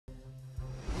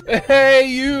Hey,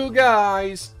 you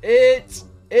guys! It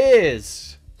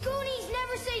is Goonies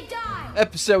never say die.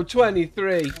 episode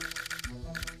 23.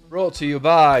 Brought to you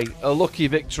by a lucky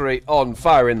victory on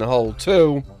Fire in the Hole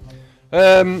 2.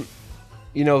 You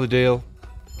know the deal.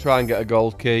 Try and get a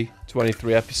gold key.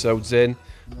 23 episodes in.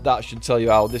 That should tell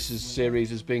you how this series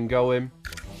has been going.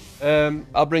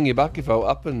 I'll bring you back if that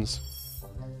happens.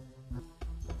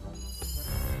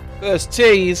 First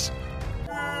tease.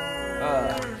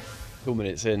 2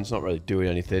 minutes in, it's not really doing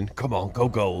anything. Come on, go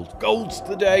gold. Gold's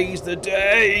the day's the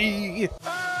day.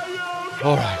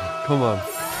 Alright, come on.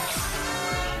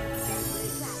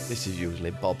 This is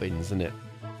usually bobbins, isn't it?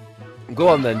 Go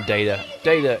on then, Data.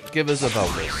 Data, give us a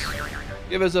bonus.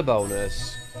 Give us a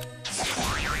bonus.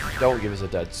 Don't give us a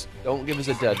deads. Don't give us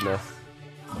a deadener.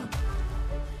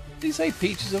 Did he say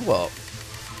peaches of what?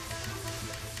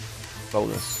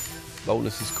 Bonus.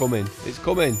 Bonus is coming. It's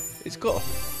coming. It's got.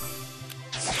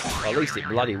 Well, at least it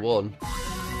bloody won.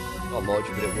 Not much,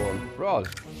 but it won. Fraud.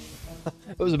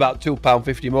 It was about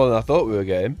 £2.50 more than I thought we were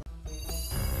getting.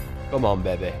 Come on,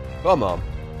 baby. Come on.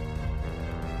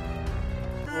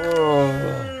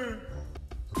 Oh,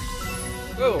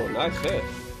 oh, nice hit.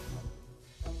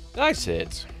 Nice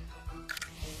hit.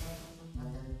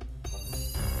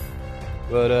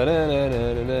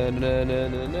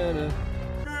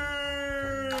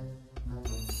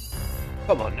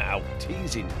 Come on now,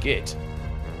 teasing git.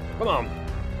 Come on.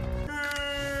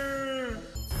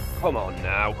 Come on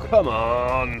now, come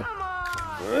on.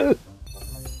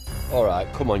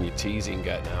 Alright, come on, you teasing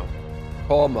git now.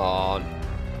 Come on.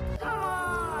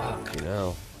 Fucking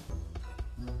hell.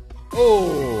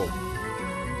 Oh!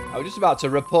 I was just about to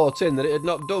report in that it had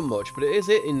not done much, but it is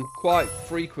hitting quite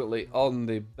frequently on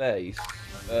the base.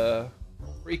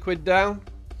 £3 down.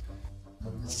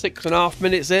 6.5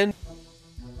 minutes in.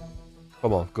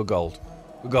 Come on, good gold.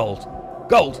 Good gold.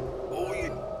 Gold! Oh,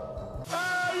 you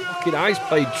fucking eyes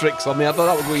played tricks on me. I thought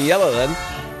that was going yellow then.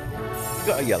 You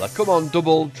got a yellow. Come on,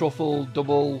 double, truffle,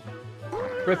 double,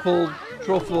 triple,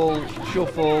 truffle,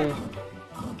 shuffle.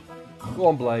 Go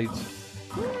on, blades.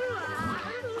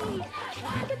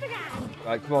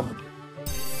 Right, come on.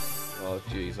 Oh,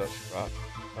 jeez, that's crap.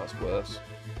 That's worse.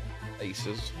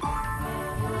 Aces.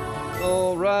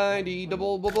 Alrighty,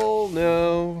 double bubble.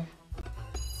 No.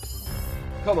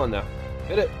 Come on now.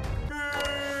 Hit it.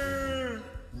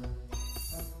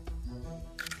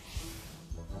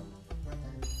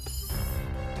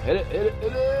 Hit it, hit it,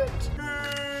 hit it.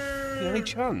 Any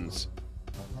chance?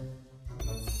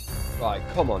 Right,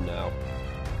 come on now.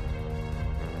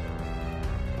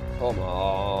 Come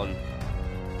on.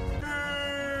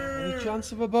 Any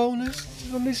chance of a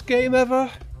bonus on this game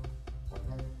ever?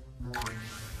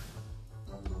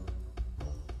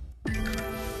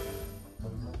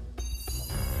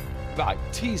 Right,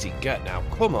 teasy get now.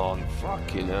 Come on,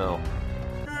 fucking hell.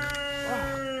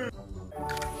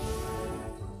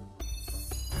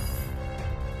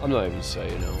 I'm not even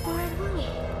saying no.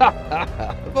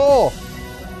 Oh!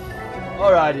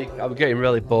 Alrighty, I'm getting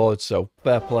really bored, so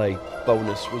fair play.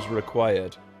 Bonus was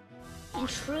required.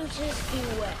 Intruders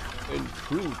beware.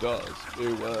 Intruders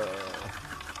beware.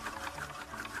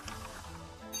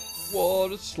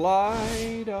 What a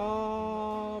slide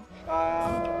of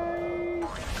shine.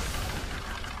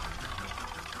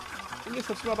 I think it's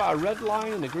something about a red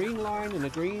line and a green line and a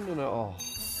green and a... Oh,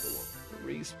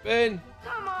 respin.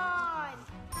 Come on.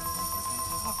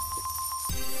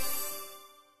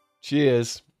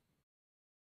 Cheers.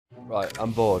 Right,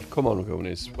 I'm bored. Come on,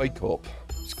 Goonies. Wake up.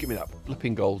 Just give me that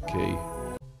flipping gold key.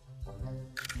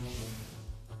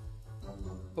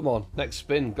 Come on, next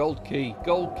spin. Gold key.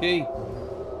 Gold key.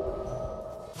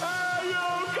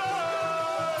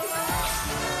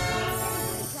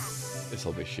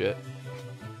 This'll be shit.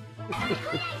 You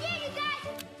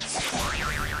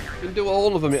can do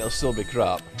all of them, it'll still be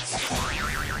crap.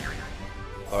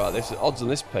 Alright, this odds on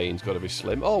this pain's got to be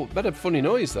slim. Oh, better funny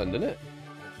noise then, didn't it?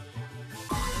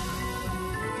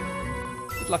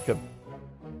 It's like a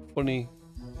funny...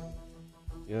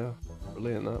 Yeah,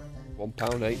 brilliant that.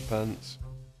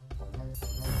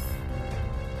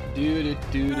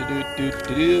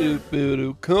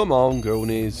 £1.08. Come on,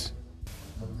 Goonies.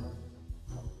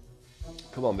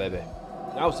 Come on, baby.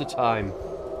 Now's the time.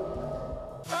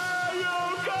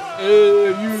 Hey,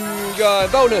 you guy.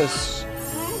 Bonus!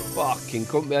 Fucking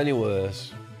couldn't be any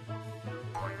worse.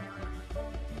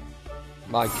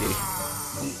 Mikey.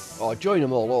 Oh, join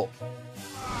them all up.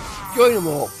 Join them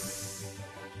up.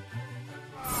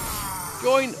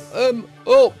 Join them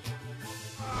up.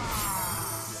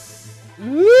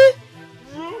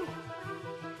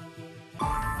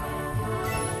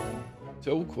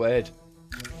 £2.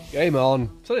 Game on.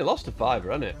 It's only lost a £5,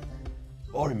 hasn't it?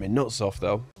 Boring me nuts off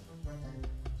though.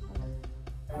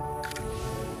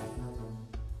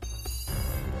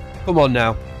 Come on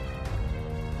now.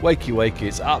 Wakey wakey,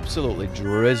 it's absolutely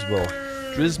drizzle.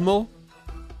 Drizzle?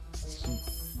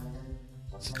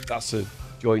 That's a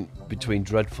joint between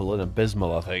dreadful and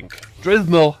abysmal, I think.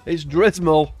 Drizzle! It's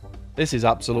drizzle! This is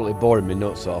absolutely boring me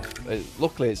nuts off.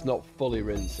 Luckily it's not fully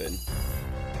rinsing.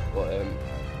 But,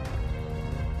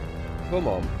 come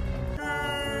on.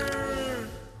 I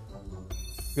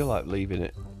feel like leaving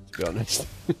it, to be honest.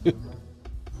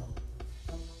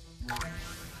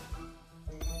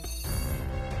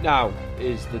 Now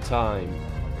is the time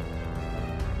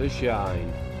to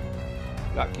shine.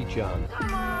 Jackie-chan.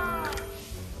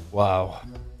 Wow.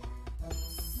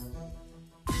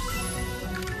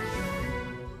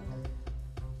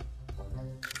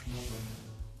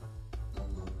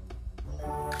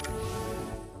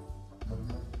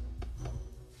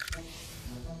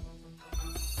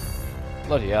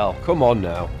 Bloody hell, come on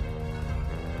now.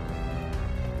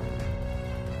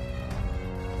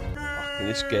 Fucking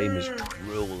this game is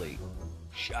truly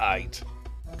shite.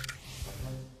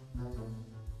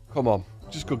 Come on,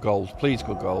 just good gold. Please,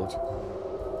 good gold.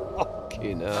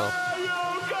 Fucking hell.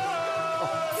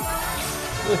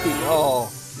 Oh,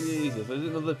 Jesus. There's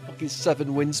another fucking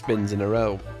 7 wind spins in a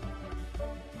row.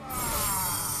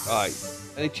 Right.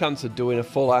 Any chance of doing a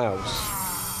full house?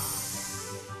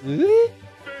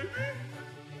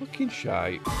 Fucking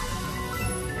shite.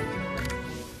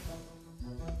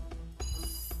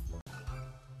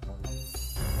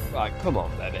 Right, come on,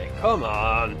 baby. Come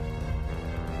on.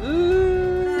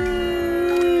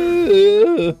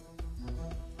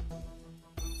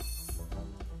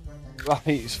 Right,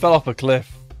 it's fell off a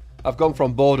cliff. I've gone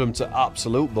from boredom to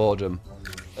absolute boredom.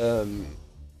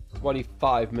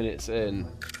 25 minutes in.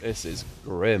 This is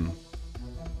grim.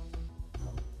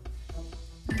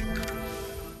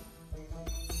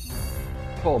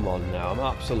 Come on now, I'm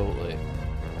absolutely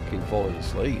fucking falling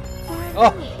asleep.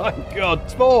 Oh my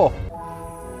god, 4!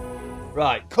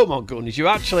 Right, come on Goonies, you're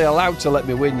actually allowed to let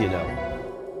me win, you know.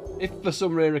 If for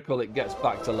some miracle it gets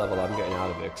back to level, I'm getting out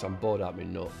of here because I'm bored out of my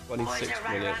nut. 26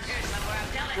 minutes.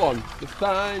 Go on, the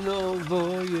final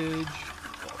voyage.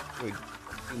 Oh,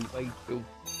 we're way too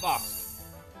fast.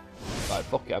 Right,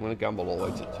 fuck it, I'm going to gamble all the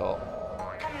way to the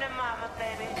top. Come to mama,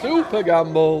 baby. Super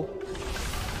gamble!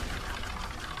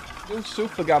 Do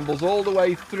super gambles all the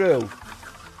way through.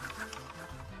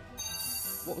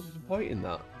 What was the point in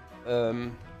that?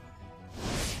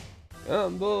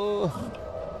 Gamble.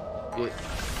 Yeah.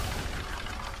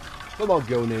 Come on,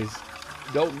 Goonies.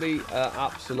 Don't be an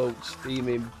absolute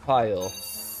steaming pile.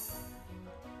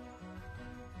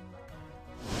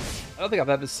 I don't think I've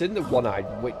ever seen the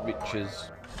one-eyed witches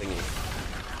thingy.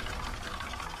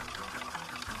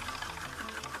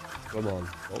 Come on,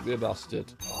 don't be a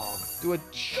bastard. Oh, do a...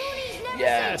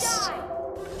 Yes!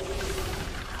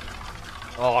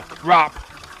 Oh, crap!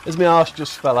 As my arse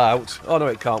just fell out. Oh, no,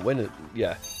 it can't win it.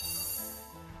 Yeah.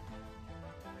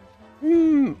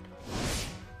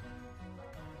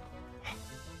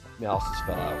 My arse just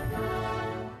fell out.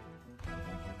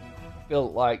 I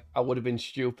feel like I would have been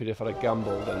stupid if I'd have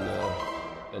gambled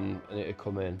and it had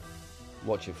come in.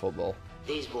 Watching football.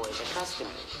 These boys are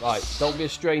customers. Right, don't be a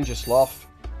stranger, sloth.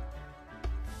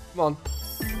 Come on.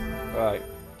 Right.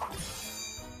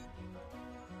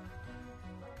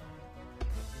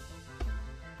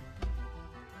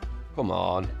 Come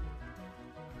on.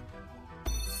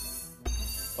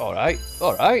 Alright,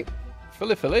 alright.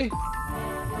 Philly. Bit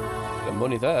of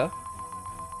money there.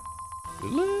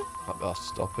 Oh,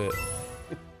 stop it.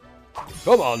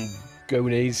 Come on,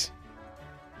 Goonies.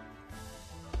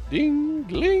 Ding,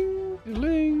 ding,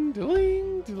 ding,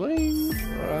 ding, ding.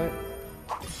 Alright.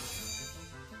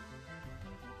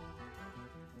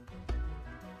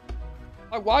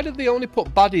 Like, why did they only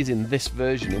put baddies in this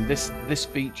version, in this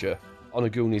feature on a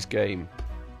Goonies game?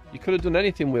 You could have done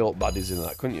anything with baddies in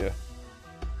that, couldn't you?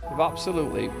 They've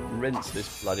absolutely rinsed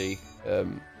this bloody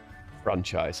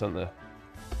franchise, haven't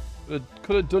they?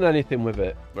 Could have done anything with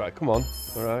it. Right, come on.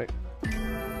 Alright.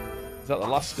 Is that the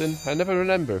last in? I never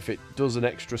remember if it does an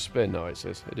extra spin. No, it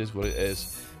says. It is what it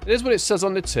is. It is what it says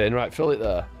on the tin. Right, fill it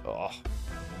there. Oh.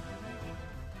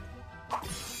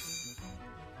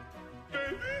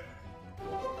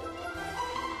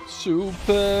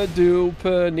 Super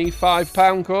duper. Need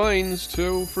 £5 coins.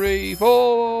 2, 3,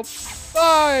 4,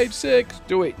 5, 6.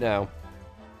 Do it now.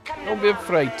 Don't be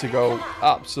afraid to go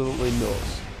absolutely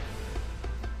nuts.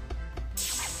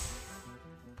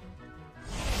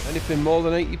 Anything more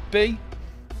than 80p?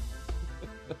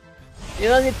 You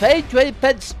only paid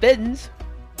 20p spins.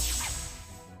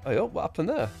 Oh, what happened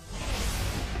there?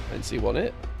 I didn't see one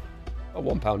hit. Oh,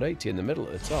 £1.80 in the middle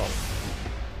at the top.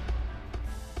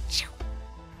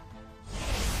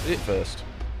 Hit it first.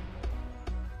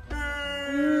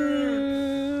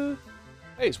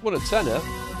 Hey, it's won a tenner.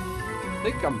 I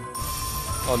think I'm...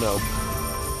 Oh, no.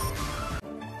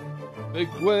 Big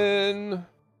win.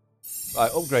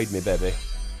 Right, upgrade me, baby.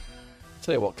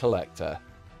 Tell you what, collector.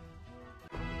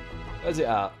 Where's it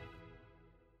at?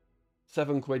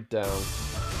 £7 down.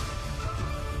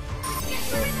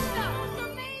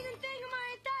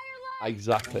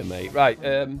 Exactly, mate. Right,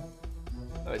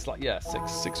 it's like, yeah,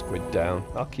 £6 down.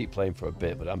 I'll keep playing for a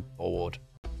bit, but I'm bored.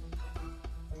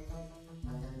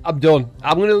 I'm done.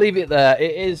 I'm going to leave it there.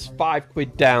 It is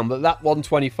 £5 down, but that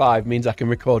 125 means I can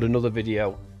record another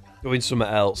video doing something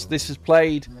else. This has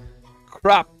played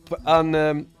crap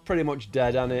and pretty much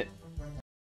dead on it.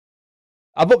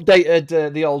 I've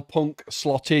updated the old PNUK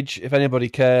slottage, if anybody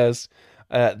cares.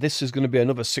 This is going to be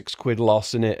another £6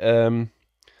 loss in it.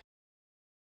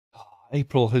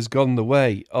 April has gone the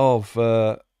way of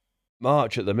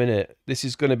March at the minute. This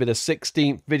is going to be the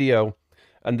 16th video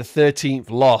and the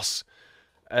 13th loss.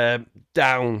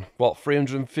 Down, what,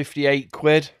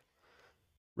 £358?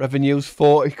 Revenue's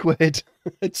 £40.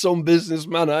 Some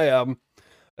businessman I am.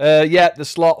 Yeah, the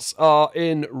slots are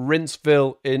in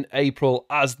Rinceville in April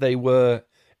as they were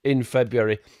in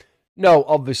February. No,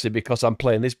 obviously because I'm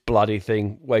playing this bloody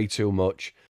thing way too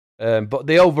much. But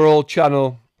the overall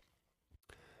channel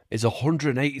is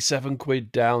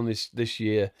 £187 down this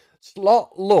year.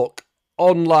 Slot luck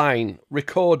online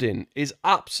recording is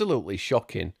absolutely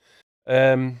shocking.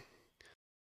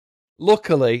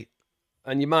 Luckily,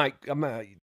 and I might,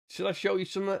 should I show you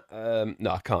something?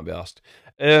 No, I can't be asked.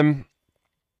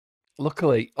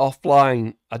 Luckily,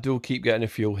 offline, I do keep getting a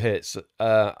few hits.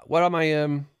 Where am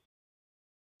I?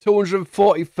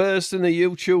 241st in the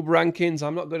YouTube rankings.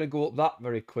 I'm not going to go up that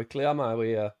very quickly, am I?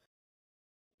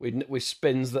 With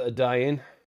spins that are dying.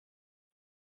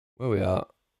 Where we are?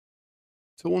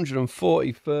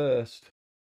 241st.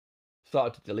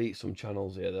 Started to delete some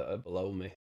channels here that are below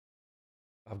me.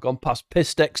 I've gone past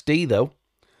Pissed XD though.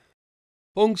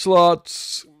 PNUK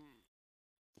slots.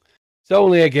 It's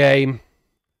only a game.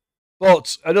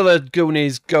 But another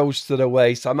Goonies goes to the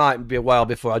waste. I might be a while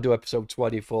before I do episode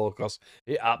 24 because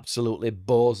it absolutely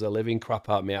bores the living crap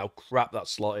out of me how crap that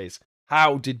slot is.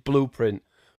 How did Blueprint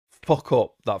fuck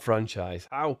up that franchise?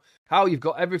 How you've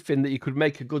got everything that you could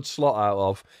make a good slot out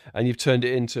of and you've turned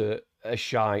it into a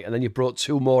shy, and then you brought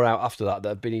 2 more out after that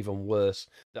have been even worse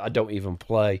that I don't even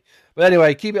play. But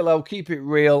anyway, keep it low, keep it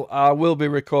real. I will be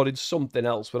recording something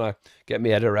else when I get my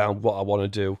head around what I want to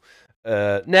do.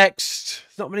 Next,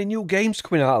 there's not many new games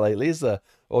coming out lately, is there?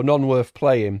 Or none worth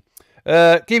playing.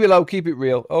 Keep it low, keep it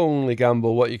real. Only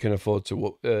gamble what you can afford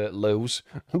to lose,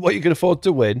 what you can afford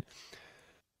to win.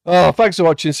 Oh, thanks for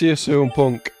watching. See you soon,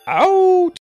 PNUK. Out!